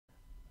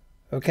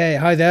Okay,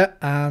 hi there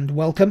and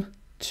welcome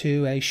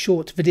to a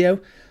short video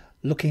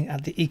looking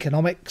at the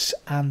economics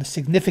and the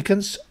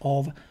significance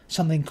of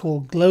something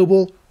called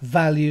global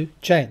value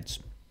chains.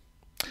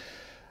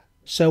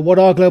 So what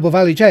are global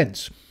value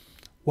chains?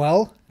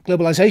 Well,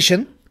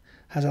 globalisation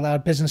has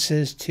allowed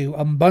businesses to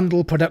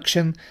unbundle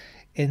production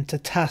into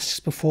tasks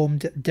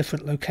performed at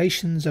different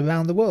locations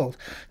around the world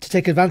to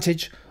take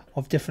advantage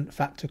of different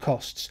factor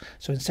costs.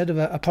 So instead of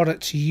a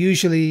product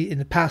usually in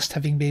the past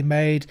having been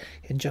made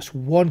in just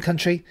one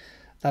country,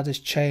 that has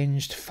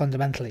changed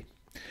fundamentally.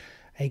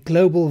 A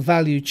global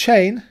value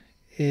chain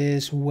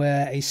is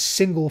where a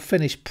single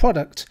finished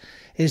product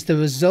is the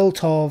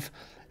result of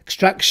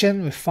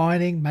extraction,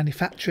 refining,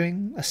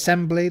 manufacturing,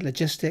 assembly,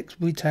 logistics,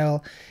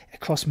 retail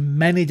across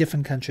many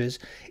different countries.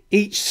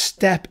 Each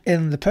step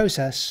in the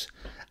process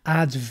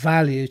adds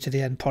value to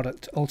the end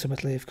product,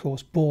 ultimately, of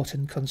course, bought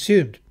and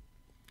consumed.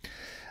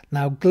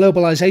 Now,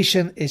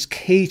 globalisation is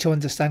key to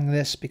understanding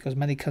this because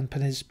many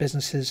companies,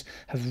 businesses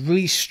have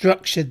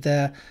restructured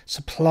their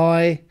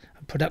supply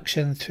and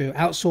production through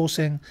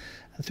outsourcing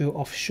and through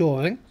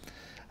offshoring.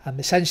 And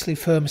essentially,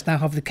 firms now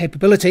have the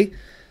capability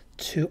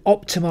to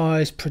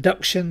optimise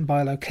production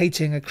by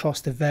locating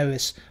across the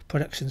various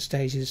production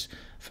stages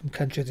from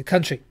country to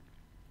country.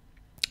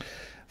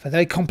 For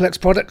very complex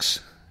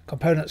products,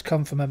 components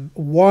come from a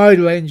wide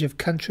range of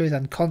countries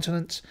and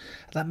continents.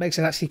 That makes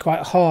it actually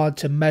quite hard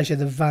to measure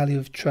the value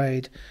of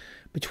trade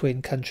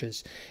between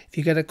countries. If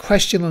you get a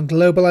question on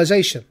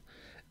globalisation,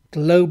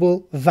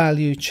 global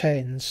value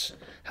chains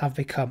have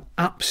become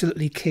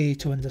absolutely key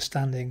to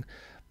understanding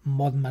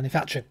modern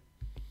manufacturing.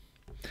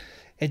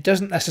 It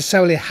doesn't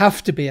necessarily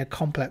have to be a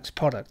complex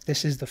product.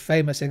 This is the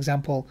famous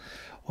example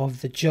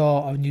of the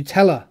jar of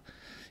Nutella.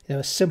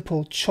 A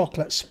simple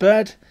chocolate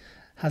spread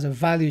has a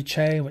value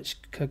chain which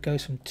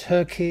goes from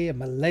Turkey and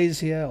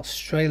Malaysia,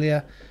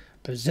 Australia,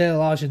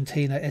 Brazil,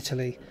 Argentina,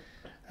 Italy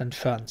and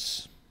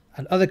France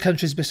and other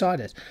countries beside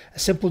it. A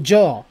simple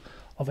jar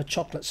of a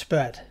chocolate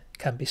spread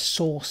can be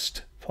sourced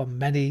from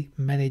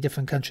many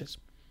different countries.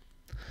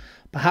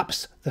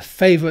 Perhaps the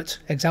favourite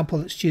example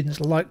that students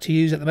like to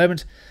use at the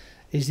moment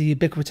is the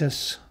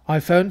ubiquitous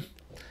iPhone.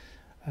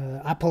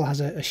 Apple has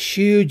a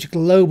huge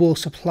global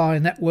supply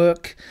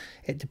network.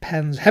 It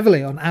depends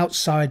heavily on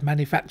outside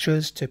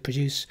manufacturers to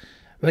produce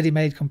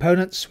ready-made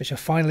components which are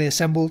finally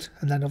assembled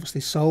and then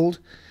obviously sold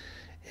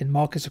in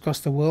markets across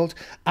the world.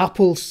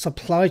 Apple's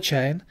supply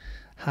chain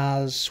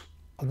has,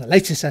 on the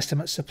latest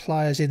estimate,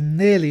 suppliers in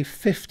nearly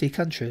 50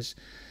 countries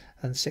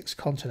and 6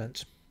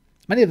 continents.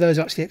 Many of those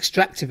are actually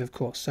extractive, of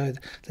course, so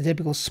the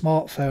typical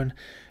smartphone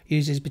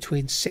uses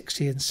between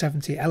 60 and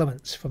 70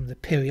 elements from the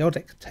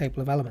periodic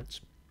table of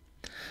elements.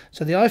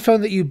 So the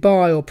iPhone that you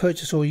buy or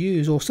purchase or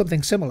use or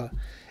something similar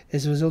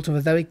is a result of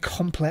a very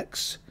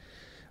complex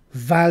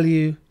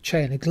value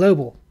chain, a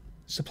global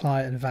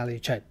supply and value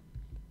chain.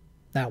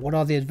 Now, what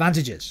are the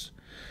advantages?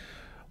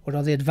 What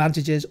are the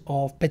advantages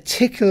of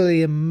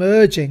particularly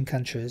emerging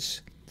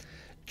countries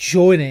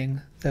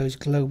joining those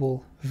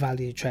global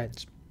value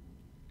chains?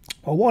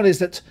 Well, one is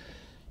that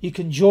you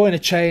can join a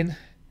chain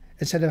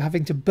instead of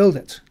having to build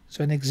it.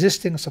 So an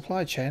existing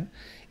supply chain,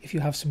 if you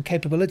have some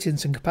capability and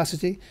some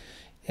capacity,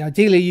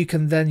 ideally you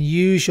can then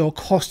use your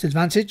cost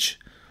advantage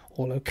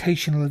or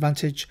locational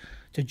advantage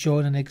to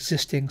join an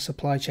existing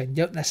supply chain. You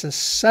don't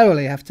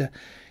necessarily have to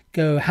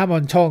go hammer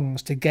and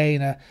tongs to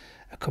gain a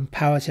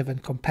comparative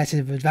and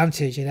competitive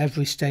advantage in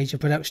every stage of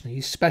production.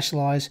 You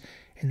specialise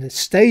in the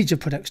stage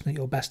of production that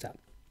you're best at.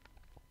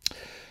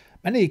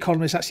 Many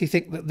economists actually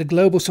think that the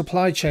global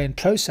supply chain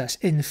process,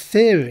 in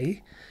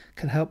theory,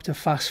 can help to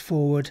fast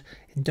forward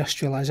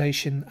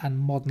industrialisation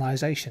and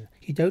modernisation.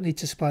 You don't need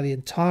to supply the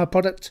entire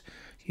product.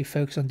 You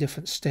focus on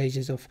different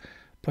stages of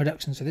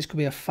production. So this could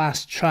be a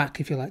fast track,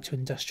 if you like, to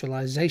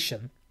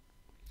industrialisation.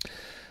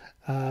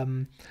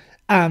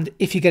 And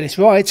if you get it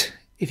right,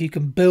 if you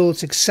can build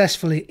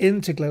successfully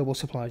into global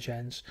supply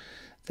chains,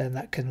 then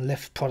that can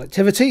lift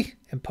productivity,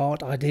 in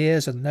part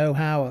ideas and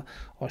know-how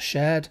are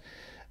shared.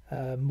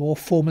 More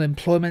formal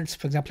employment,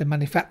 for example in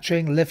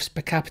manufacturing, lifts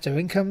per capita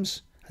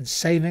incomes and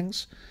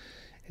savings.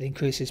 It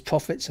increases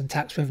profits and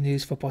tax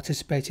revenues for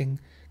participating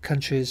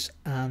countries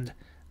and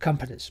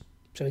companies.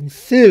 So in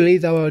theory,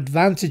 there are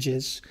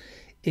advantages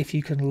if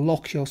you can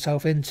lock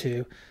yourself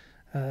into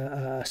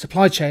a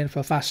supply chain for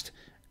a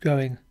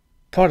fast-growing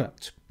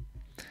product.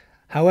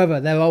 However,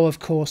 there are, of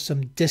course,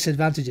 some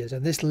disadvantages,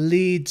 and this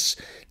leads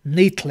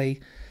neatly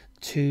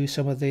to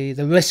some of the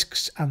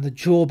risks and the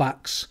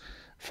drawbacks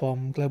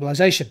from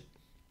globalisation.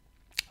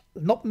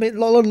 Not a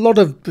lot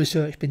of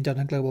research been done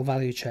on global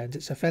value chains.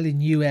 It's a fairly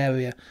new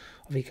area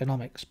of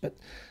economics, but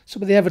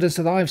some of the evidence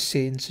that I've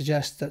seen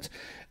suggests that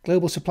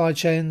global supply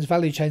chains,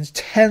 value chains,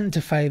 tend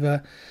to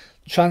favour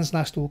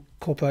transnational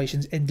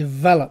corporations in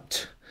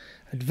developed,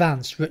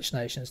 advanced, rich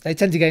nations. They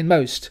tend to gain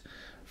most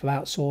from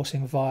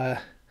outsourcing via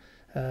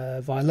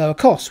lower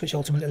costs, which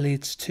ultimately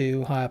leads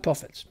to higher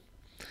profits.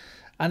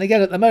 And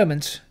again, at the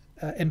moment,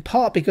 in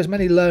part because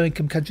many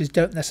low-income countries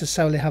don't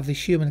necessarily have the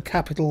human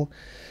capital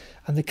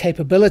and the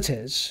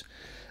capabilities,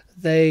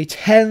 they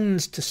tend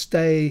to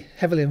stay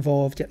heavily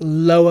involved at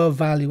lower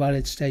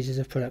value-added stages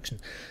of production,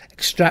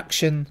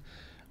 extraction,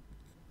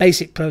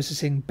 basic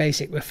processing,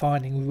 basic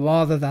refining,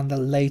 rather than the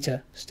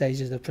later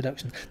stages of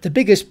production. The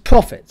biggest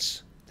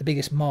profits, the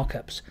biggest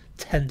markups,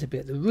 tend to be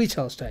at the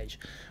retail stage,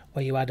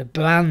 where you add a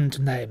brand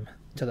name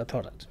to the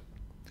product.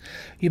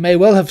 You may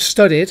well have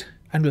studied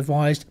and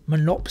revised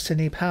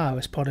monopoly power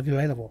as part of your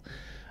A-level.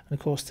 And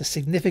of course, the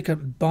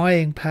significant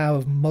buying power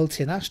of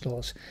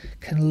multinationals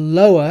can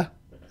lower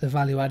the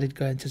value added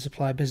going to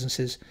supply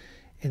businesses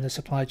in the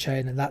supply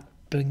chain, and that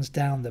brings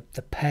down the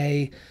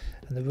pay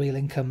and the real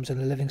incomes and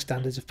the living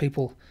standards of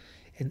people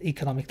in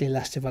economically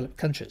less developed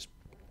countries.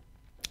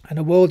 In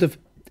a world of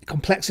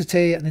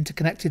complexity and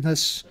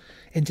interconnectedness,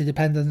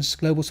 interdependence,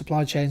 global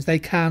supply chains, they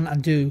can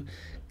and do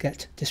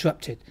get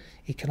disrupted.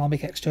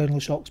 Economic external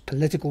shocks,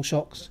 political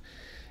shocks,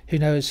 who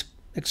knows,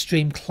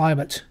 extreme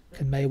climate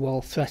may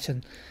well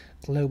threaten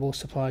global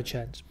supply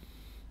chains.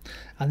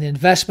 And the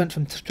investment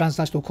from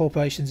transnational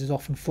corporations is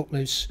often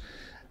footloose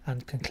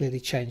and can clearly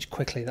change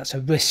quickly. That's a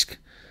risk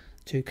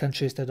to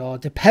countries that are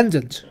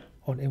dependent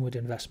on inward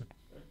investment.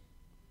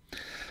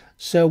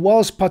 So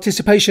whilst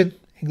participation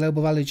in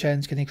global value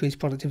chains can increase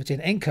productivity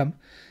and income,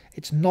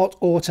 it's not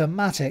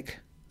automatic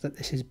that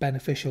this is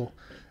beneficial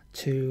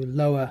to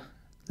lower,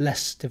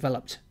 less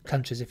developed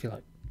countries, if you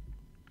like.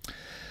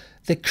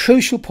 The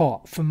crucial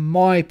part, from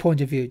my point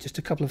of view, just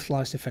a couple of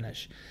slides to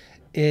finish,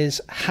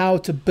 is how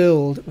to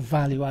build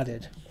value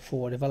added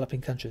for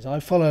developing countries. I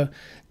follow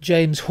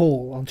James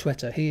Hall on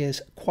Twitter. He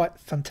is quite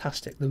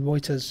fantastic, the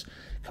Reuters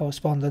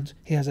correspondent.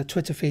 He has a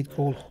Twitter feed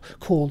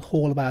called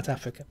Hall About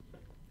Africa.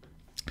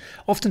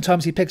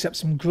 Oftentimes he picks up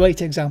some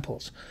great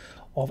examples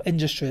of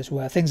industries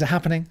where things are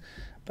happening,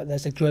 but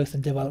there's a growth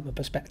and development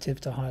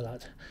perspective to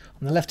highlight.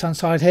 On the left-hand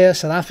side here,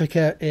 South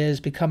Africa is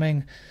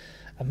becoming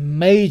a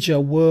major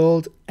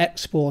world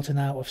exporter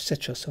now of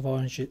citrus, of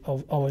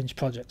orange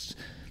products.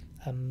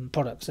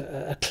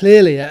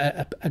 Clearly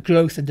a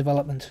growth and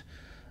development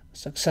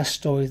success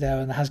story there,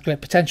 and it has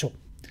great potential.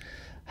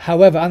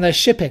 However, and they're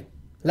shipping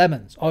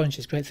lemons,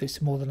 oranges, grapefruits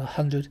to more than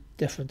 100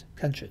 different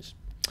countries.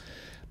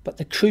 But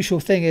the crucial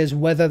thing is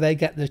whether they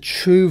get the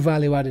true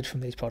value added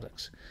from these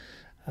products.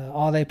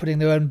 Are they putting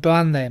their own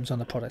brand names on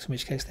the products, in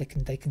which case they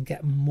can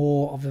get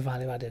more of the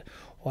value added,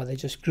 or are they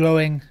just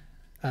growing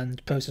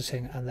and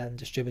processing and then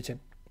distributing?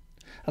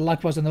 And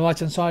likewise on the right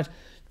hand side,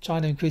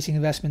 China increasing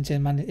investment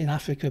in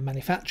Africa in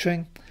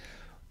manufacturing.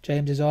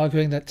 James is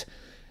arguing that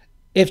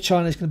if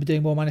China is going to be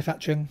doing more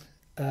manufacturing,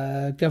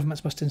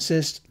 governments must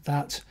insist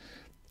that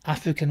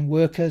African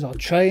workers are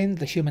trained,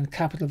 the human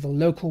capital of the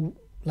local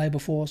labour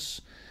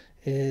force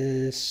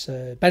is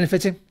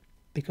benefiting,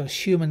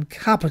 because human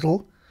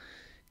capital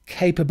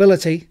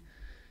capability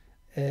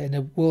in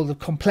a world of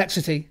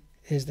complexity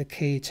is the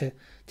key to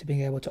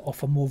being able to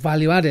offer more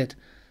value added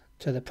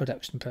to the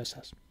production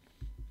process.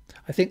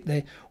 I think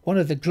one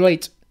of the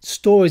great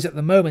stories at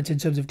the moment in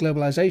terms of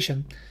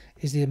globalisation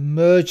is the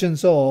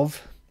emergence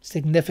of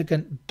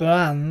significant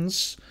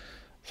brands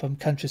from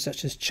countries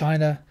such as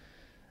China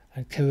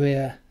and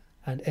Korea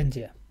and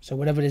India. So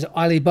whatever it is,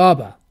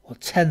 Alibaba or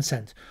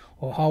Tencent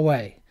or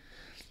Huawei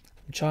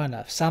from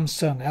China,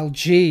 Samsung,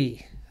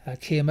 LG,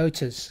 Kia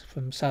Motors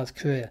from South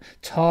Korea,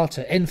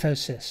 Tata,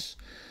 Infosys,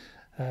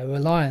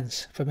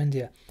 Reliance from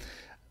India.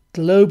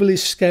 Globally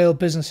scaled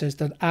businesses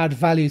that add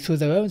value through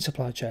their own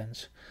supply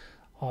chains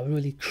are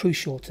really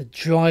crucial to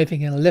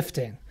driving and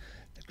lifting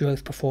the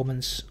growth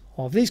performance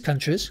of these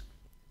countries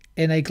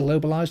in a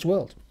globalized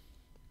world.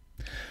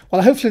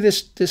 Well, hopefully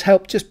this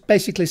helped just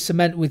basically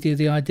cement with you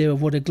the idea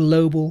of what a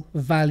global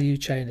value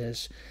chain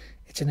is.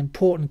 It's an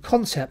important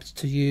concept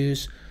to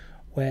use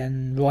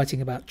when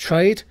writing about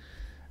trade,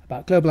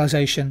 about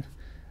globalization,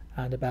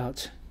 and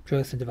about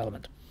growth and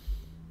development.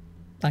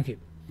 Thank you.